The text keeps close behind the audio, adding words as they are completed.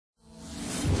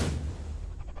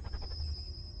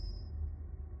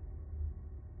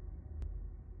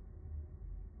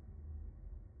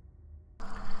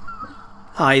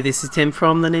Hi, this is Tim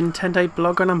from the Nintendo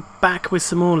blog, and I'm back with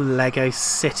some more LEGO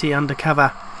City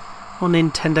Undercover on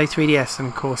Nintendo 3DS, and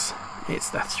of course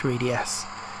it's the 3DS.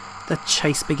 The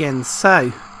chase begins.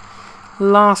 So,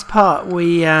 last part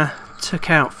we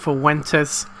took out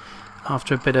Fuentes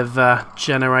after a bit of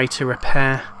generator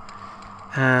repair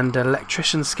and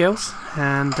electrician skills,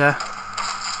 and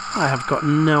I have got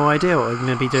no idea what we're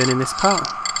going to be doing in this part.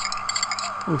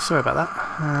 Oh, sorry about that.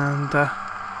 And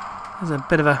there's a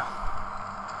bit of a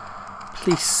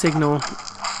police signal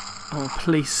or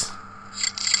police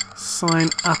sign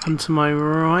up and to my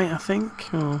right, I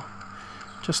think, or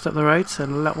just up the road. So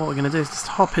what we're going to do is just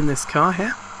hop in this car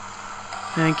here.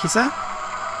 Thank you, sir.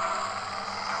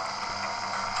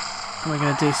 And we're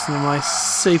going to do some of my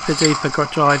super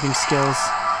duper driving skills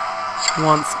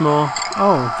once more.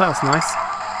 Oh, that was nice.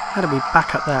 How do we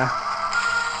back up there?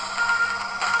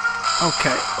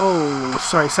 Okay. Oh,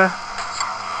 sorry, sir.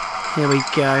 Here we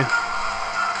go.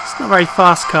 It's not a very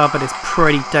fast car, but it's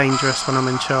pretty dangerous when I'm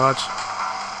in charge.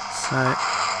 So,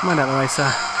 mind out the way,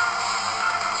 sir.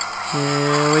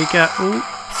 Here we go.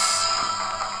 Oops.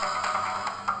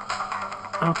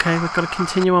 Okay, we've got to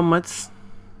continue onwards.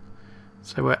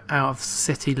 So we're out of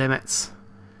city limits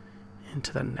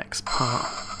into the next part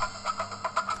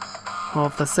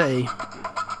of the city.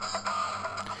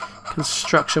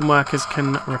 Construction workers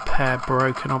can repair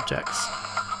broken objects.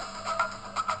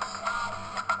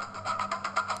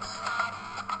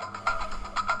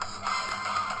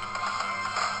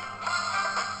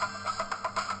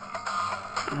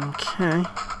 Okay,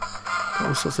 got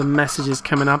all sorts of messages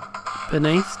coming up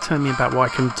beneath telling me about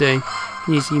what I can do.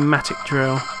 Use the pneumatic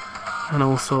drill and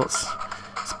all sorts.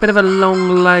 It's a bit of a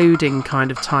long loading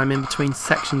kind of time in between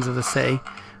sections of the city,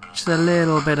 which is a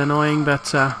little bit annoying, but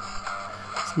there's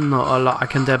not a lot I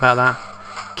can do about that.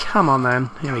 Come on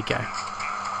then, here we go.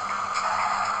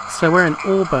 So we're in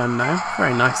Auburn now,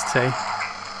 very nice too.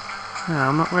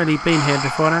 I've not really been here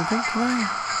before, I don't think, have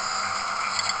I?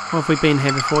 Or have we been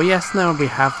here before? Yes, no, we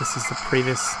have. This is the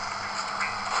previous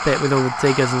bit with all the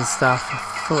diggers and stuff. I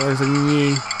thought it was a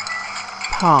new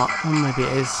part. Or maybe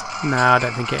it is. No, I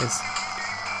don't think it is.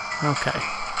 Okay.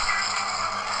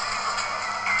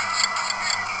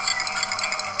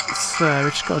 So,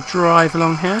 we've just got to drive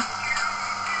along here.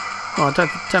 Oh, I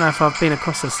don't know if I've been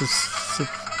across a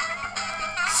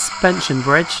suspension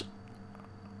bridge.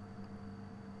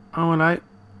 Oh, no.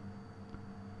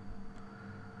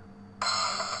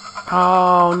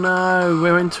 Oh no,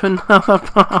 we're into another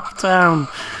part of town.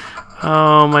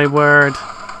 Oh my word.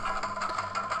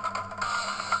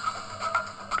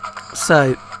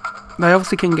 So, they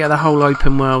obviously can get the whole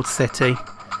open world city.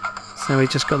 So we've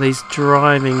just got these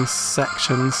driving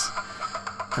sections.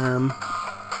 And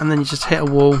then you just hit a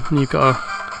wall and you've got to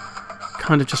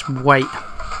kind of just wait.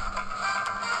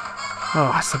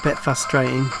 Oh, it's a bit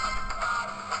frustrating.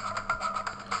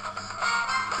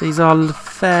 These are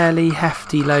fairly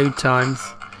hefty load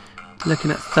times, looking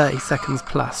at 30 seconds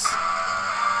plus.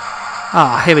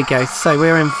 Ah, here we go. So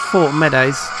we're in Fort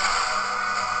Meadows.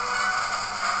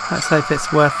 Let's hope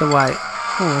it's worth the wait.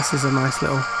 Oh, this is a nice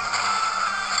little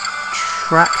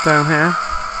track down here.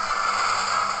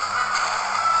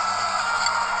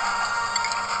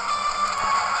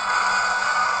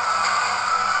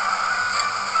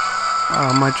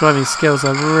 Oh, my driving skills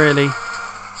are really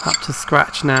up to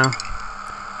scratch now.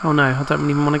 Oh no, I don't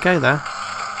even want to go there.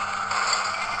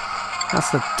 That's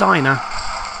the diner.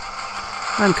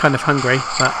 I'm kind of hungry,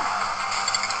 but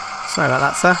sorry about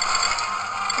that, sir.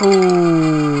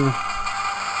 Ooh,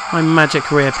 my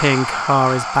magic reappearing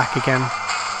car is back again.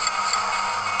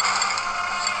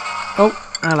 Oh,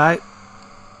 hello.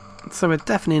 So we're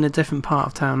definitely in a different part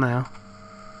of town now.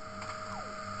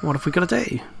 What have we got to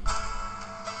do?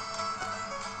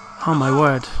 Oh my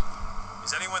word.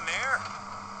 Is anyone there?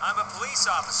 I'm a police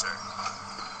officer.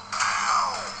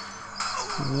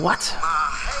 What? My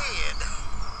head.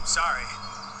 Sorry.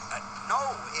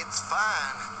 No, it's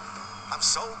fine. I'm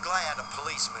so glad a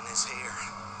policeman is here.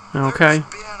 Okay.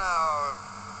 There's been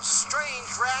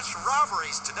strange rash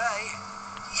robberies today.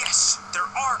 Yes, there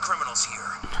are criminals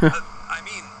here. I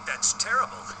mean, that's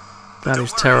terrible. That Don't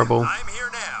is worry, terrible. I'm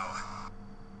here now.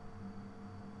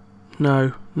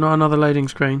 No, not another loading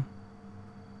screen.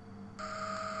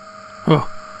 Oh.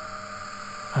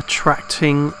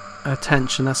 Attracting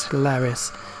attention, that's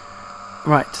hilarious.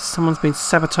 Right, someone's been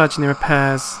sabotaging the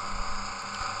repairs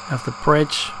of the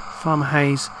bridge. Farmer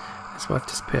Hayes, his wife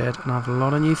disappeared, and I have a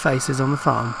lot of new faces on the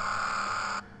farm.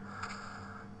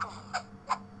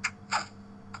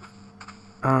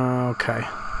 Okay.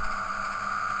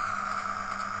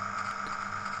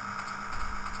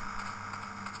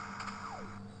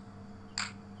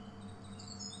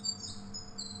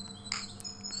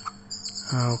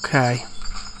 Okay.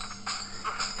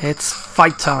 It's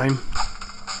fight time.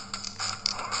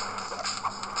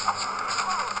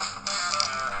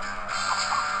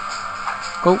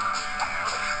 Oh.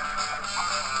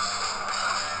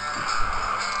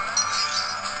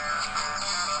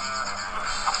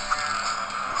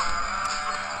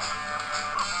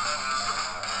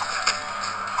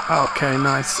 Okay,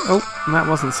 nice. Oh, that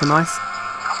wasn't so nice.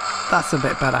 That's a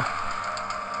bit better.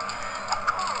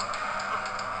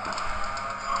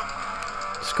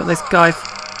 Just got this guy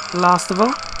last of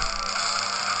all.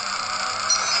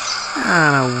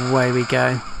 And away we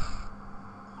go.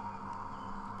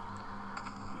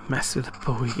 Mess with the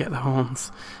bull, you get the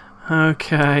horns.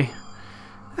 Okay.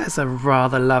 That's a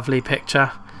rather lovely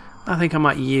picture. I think I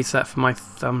might use that for my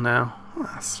thumbnail.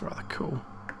 That's rather cool.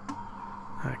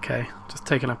 Okay, just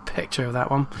taking a picture of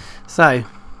that one. So,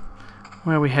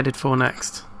 where are we headed for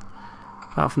next?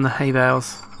 Apart from the hay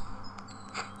bales.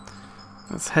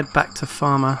 Let's head back to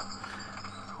Farmer,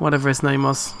 whatever his name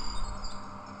was.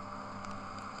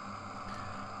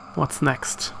 What's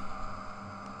next?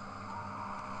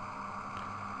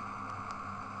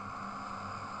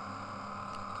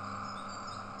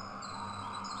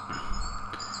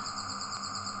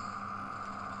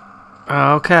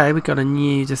 Okay, we got a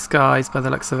new disguise by the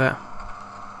looks of it.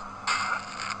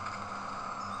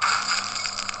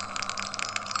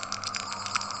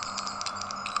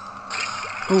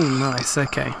 Oh, nice,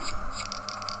 okay.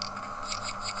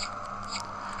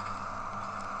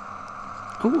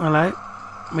 Oh, hello.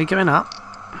 We going up?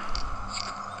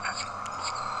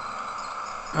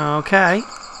 Okay.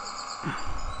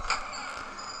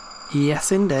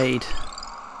 Yes, indeed.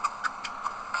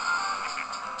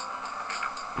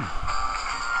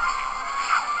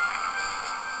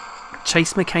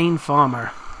 Chase McCain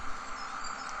farmer.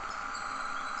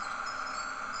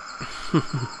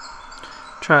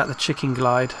 Try out the chicken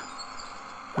glide.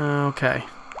 Okay.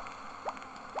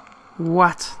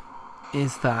 What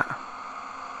is that?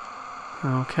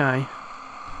 Okay.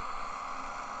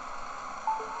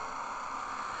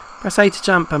 Press A to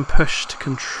jump and push to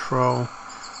control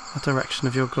the direction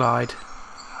of your glide.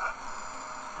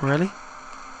 Really?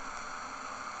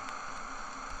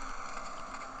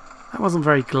 That wasn't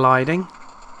very gliding.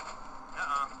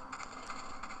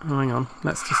 Oh, hang on,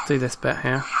 let's just do this bit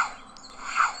here.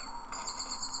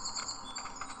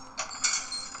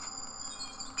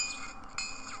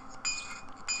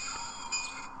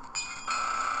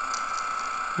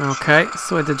 Okay,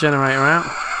 sorted the generator out.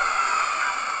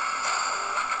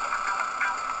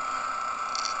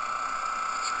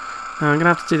 Now I'm going to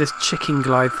have to do this chicken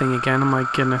glide thing again. Oh my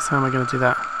goodness, how am I going to do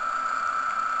that?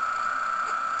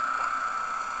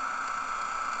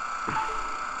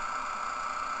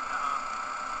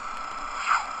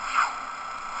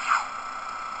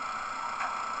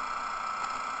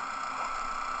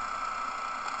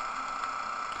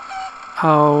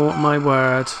 Oh my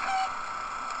word.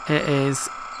 It is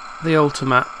the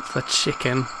ultimate for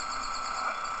chicken.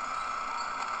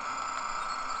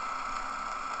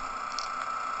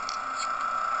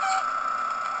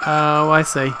 Oh, I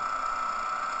see.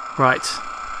 Right.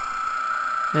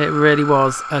 It really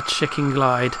was a chicken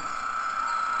glide.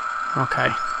 Okay.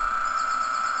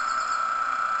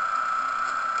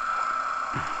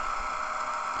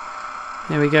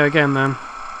 Here we go again then.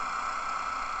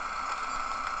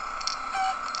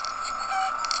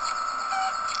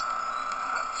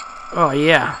 Oh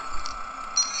yeah.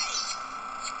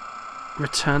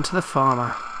 Return to the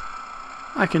farmer.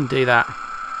 I can do that.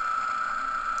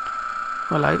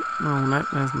 Hello. Oh no,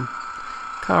 there's a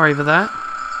car over there.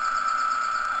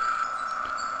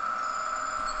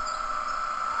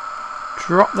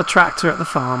 Drop the tractor at the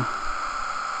farm.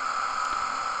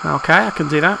 Okay, I can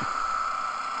do that.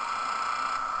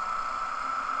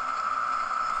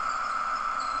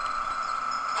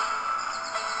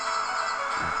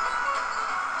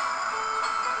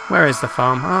 Where is the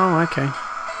farm? Oh, okay.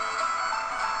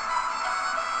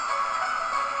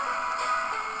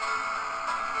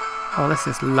 Oh, this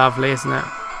is lovely, isn't it?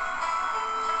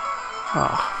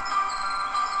 Oh,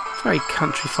 it's very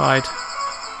countrified.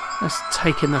 Just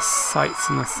taking the sights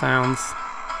and the sounds.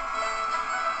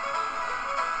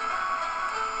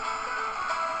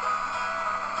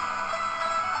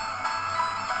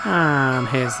 And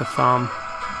here's the farm.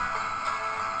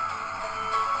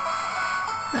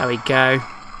 There we go.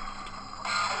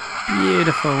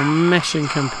 Beautiful, mission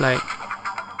complete.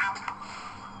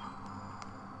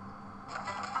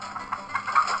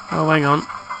 Oh, hang on.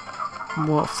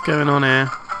 What's going on here?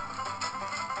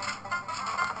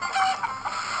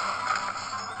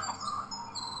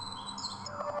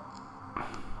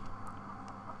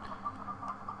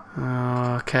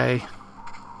 Okay.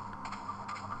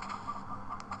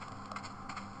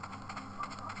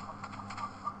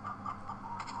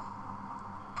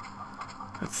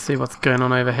 Let's see what's going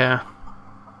on over here.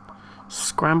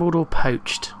 Scrambled or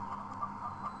poached?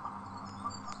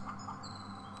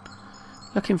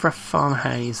 Looking for a farm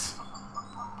haze.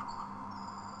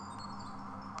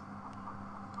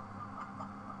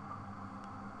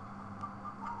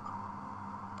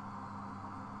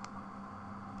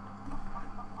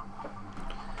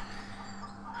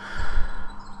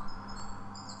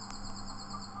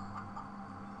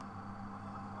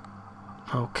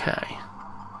 Okay.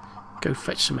 Go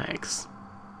fetch some eggs.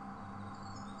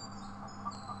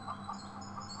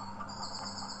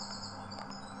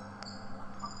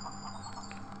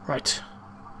 Right.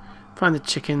 Find the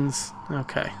chickens.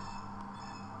 Okay.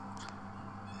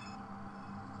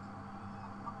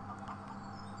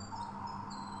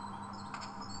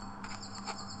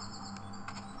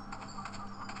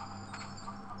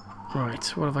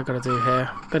 Right, what have I got to do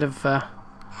here? Bit of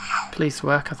police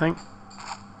work, I think.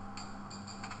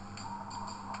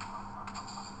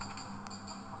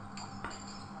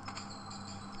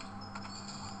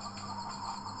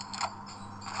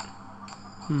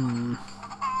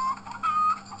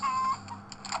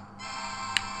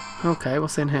 Okay,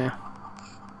 what's in here?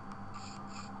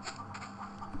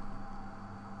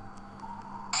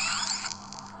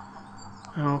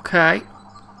 Okay.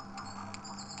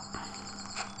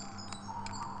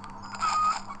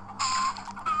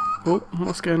 Oh,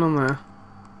 what's going on there?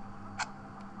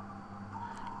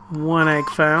 One egg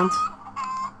found.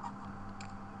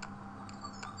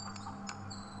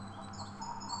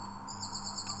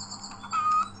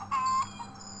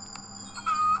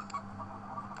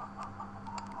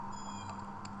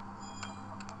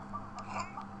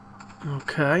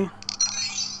 Okay.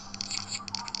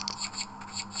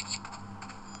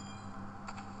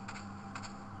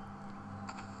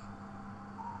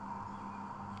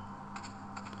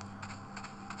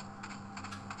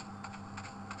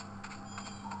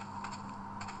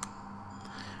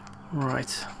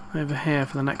 Right, over here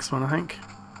for the next one, I think.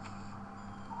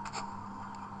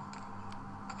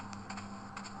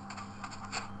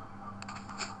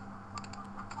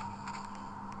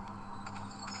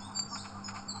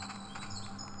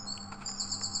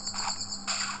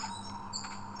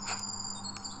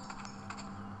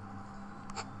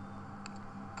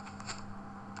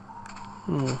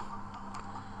 Oh.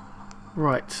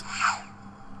 Right.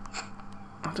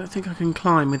 I don't think I can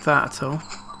climb with that at all.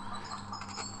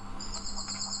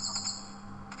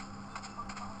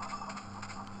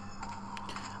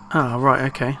 Ah, right,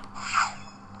 okay.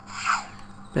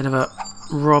 Bit of a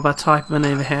robber type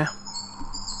maneuver here.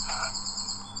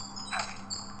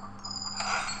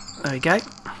 There we go.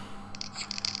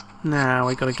 Now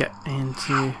we got to get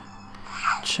into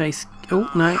Chase. Oh,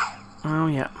 no. Oh,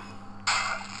 yeah.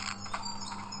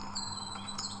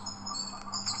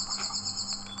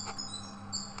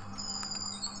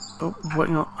 Oh, what?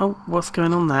 Oh, what's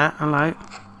going on there? Hello.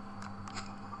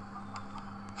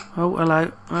 Oh,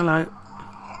 hello. Hello.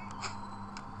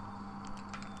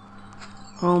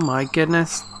 Oh my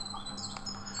goodness.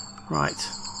 Right.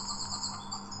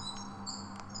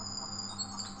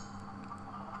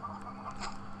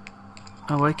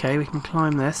 Oh, okay, we can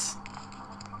climb this.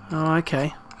 Oh,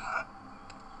 okay.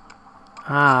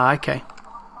 Ah, okay.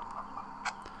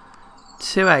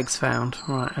 2 eggs found.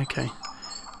 Right, okay.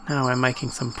 Now we're making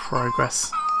some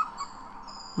progress.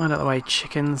 Mind out the way,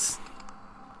 chickens.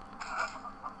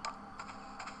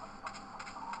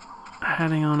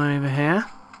 Heading on over here.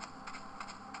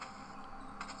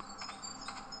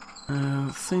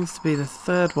 Seems to be the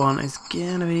third one is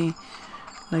gonna be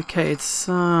located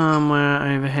somewhere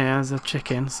over here as a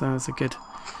chicken, so it's a good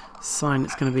sign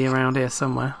it's gonna be around here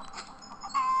somewhere.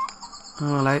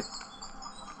 Oh, hello.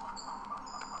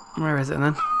 Where is it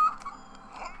then?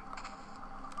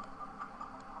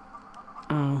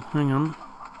 Oh, hang on.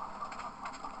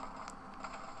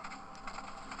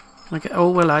 Okay.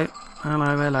 Oh, hello.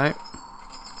 Hello, hello.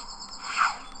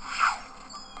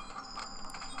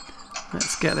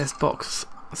 Let's get this box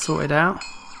sorted out.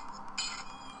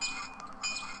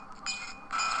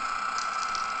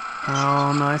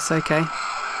 Oh, nice, okay.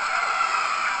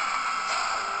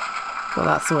 Got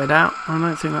that sorted out. I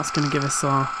don't think that's going to give us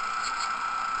our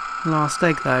last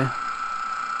egg though,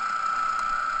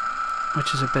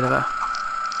 which is a bit of a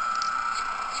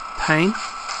pain.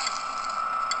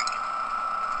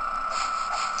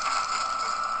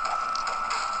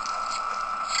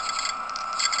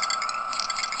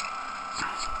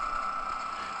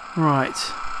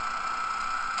 Right.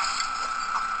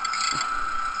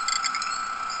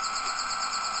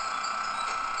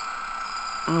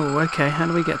 Oh, okay, how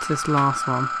do we get to this last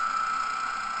one?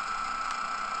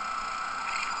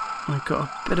 We've got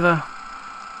a bit of a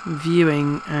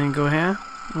viewing angle here.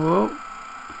 Whoa.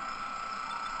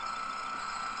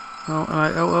 Oh,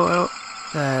 oh, oh, oh.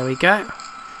 There we go.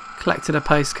 Collected a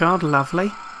postcard.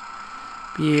 Lovely.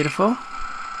 Beautiful.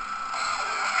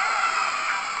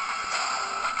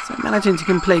 So managing to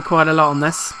complete quite a lot on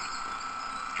this.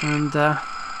 And I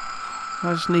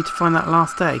just need to find that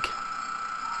last egg.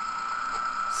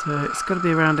 So it's got to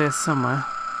be around here somewhere.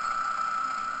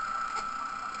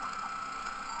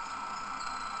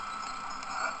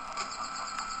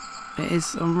 It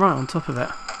is. I'm right on top of it.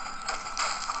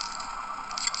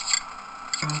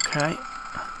 Okay.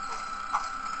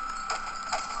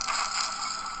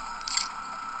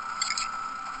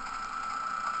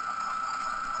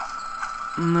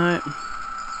 No.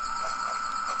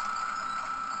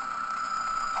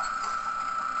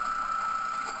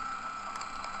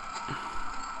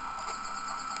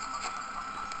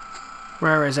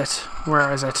 Where is it?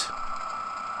 Where is it?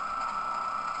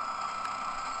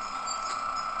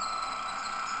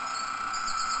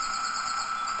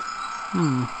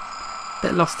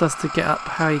 Bit lost as to get up,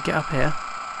 how you get up here.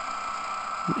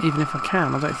 Even if I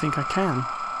can, I don't think I can.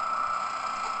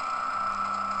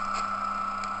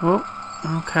 Oh,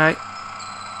 okay.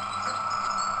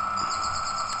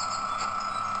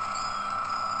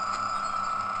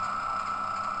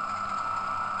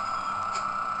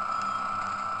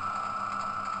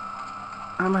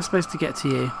 How am I supposed to get to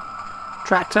you?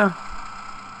 Tractor?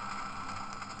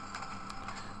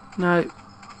 No.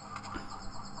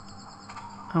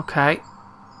 Okay.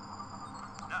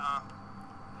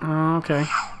 Okay.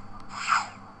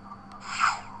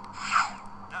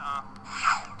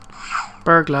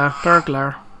 Burglar,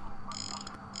 burglar.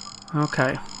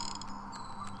 Okay.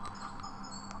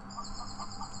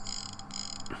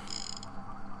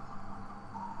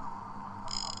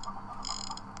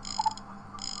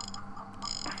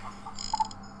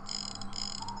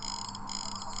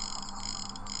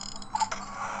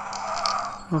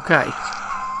 Okay.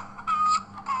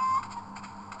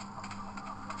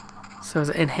 So is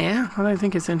it in here? I don't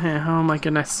think it's in here. Oh my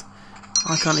goodness.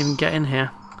 I can't even get in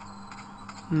here.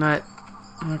 No.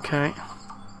 Okay.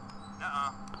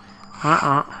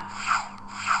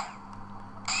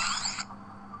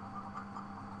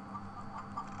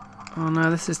 Oh no,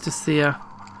 this is just the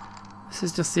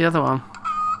other one.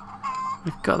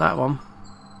 We've got that one.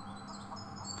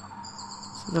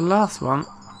 So the last one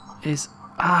is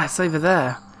it's over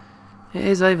there. It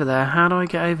is over there. How do I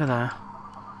get over there?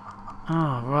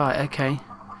 Oh, right, okay.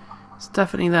 It's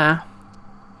definitely there.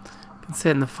 You can see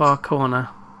it in the far corner.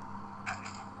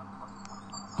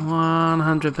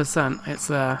 100% it's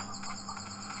there.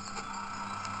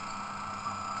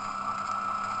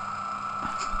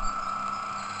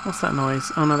 What's that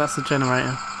noise? Oh no, that's the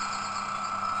generator.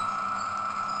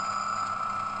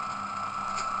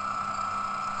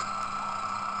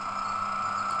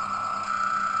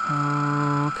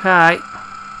 Okay.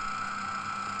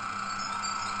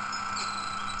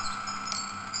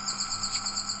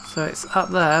 So it's up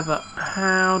there, but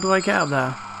how do I get up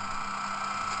there?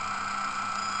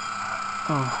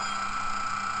 Oh.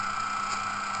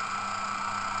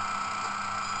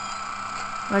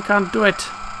 I can't do it.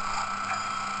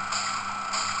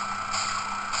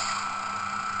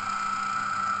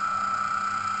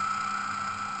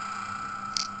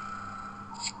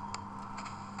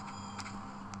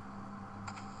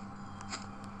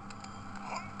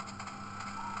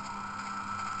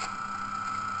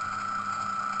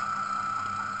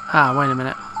 Ah, wait a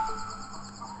minute.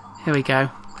 Here we go.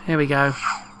 Here we go.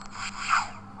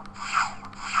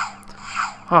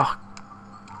 Oh,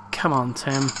 come on,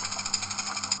 Tim.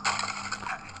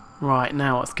 Right,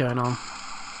 now what's going on?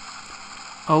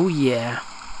 Oh, yeah.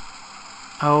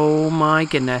 Oh, my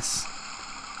goodness.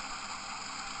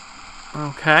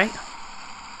 Okay.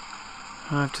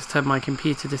 I've just had my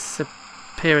computer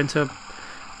disappear into a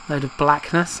load of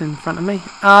blackness in front of me.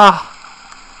 Ah!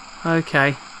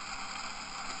 Okay.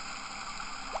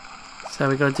 So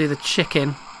we've got to do the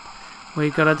chicken.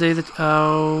 We've got to do the...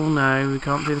 Oh, no, we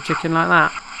can't do the chicken like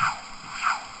that.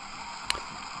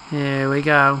 Here we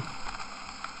go.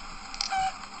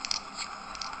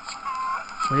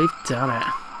 We've done it.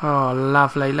 Oh,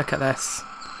 lovely. Look at this.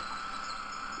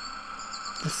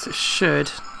 This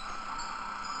should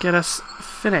get us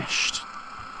finished.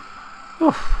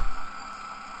 Oof.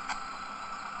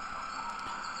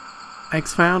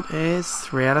 Eggs found is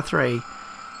 3 out of 3.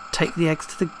 Take the eggs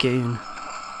to the goon.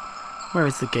 Where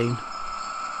is the goon?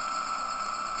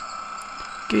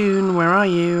 Goon, where are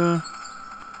you?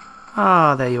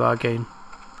 Ah, there you are, goon.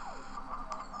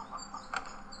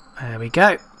 There we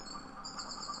go.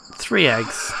 3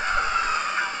 eggs.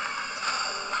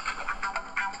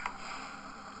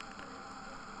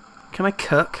 Can I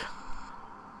cook?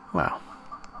 Well,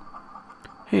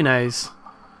 who knows?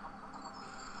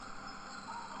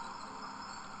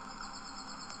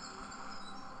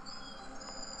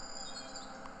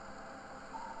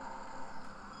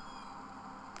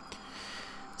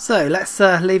 So let's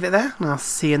leave it there, and I'll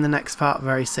see you in the next part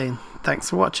very soon. Thanks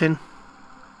for watching.